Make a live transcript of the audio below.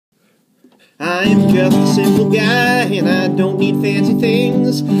I am just a simple guy, and I don't need fancy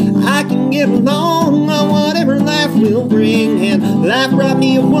things. I can get along on whatever life will bring. And life brought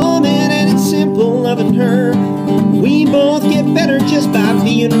me a woman, and it's simple loving her. We both get better just by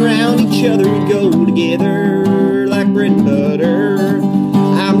being around each other. We go together like bread and butter.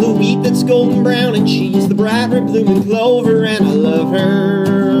 I'm the wheat that's golden brown, and she's the bright red blooming clover. And I love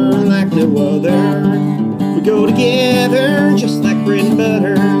her like no other. We go together just like bread and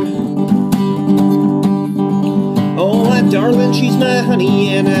butter. Oh, my darling, she's my honey,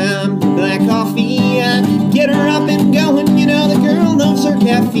 and I'm black coffee. I get her up and going, you know the girl loves her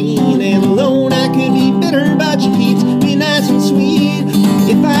caffeine. And alone I could be bitter, but she keeps me nice and sweet.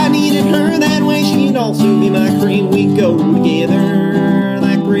 If I needed her that way, she'd also be my cream. We go together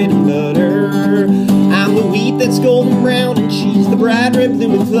like bread and butter. I'm the wheat that's golden brown, and she's the bright red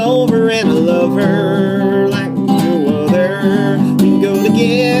blooming clover. And I love her like no other. We go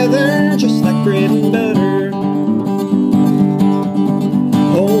together just like bread and butter.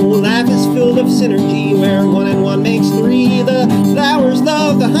 Life is filled of synergy, where 1 and 1 makes 3. The flowers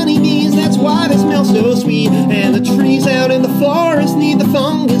love the honeybees, that's why they smell so sweet. And the trees out in the forest need the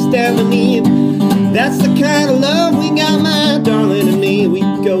fungus down beneath. That's the kind of love we got, my darling and me. We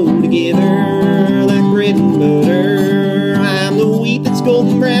go together like bread and butter. I'm the wheat that's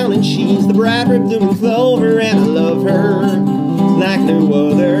golden brown, and she's the bright red blooming clover. And I love her like no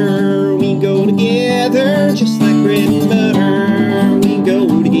other. We go together just like bread and butter. We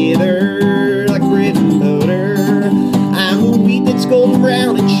go together like bread and butter. I'm the wheat that's golden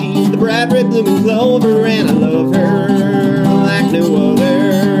brown, and she's the bright red blooming clover. And I love her like no other.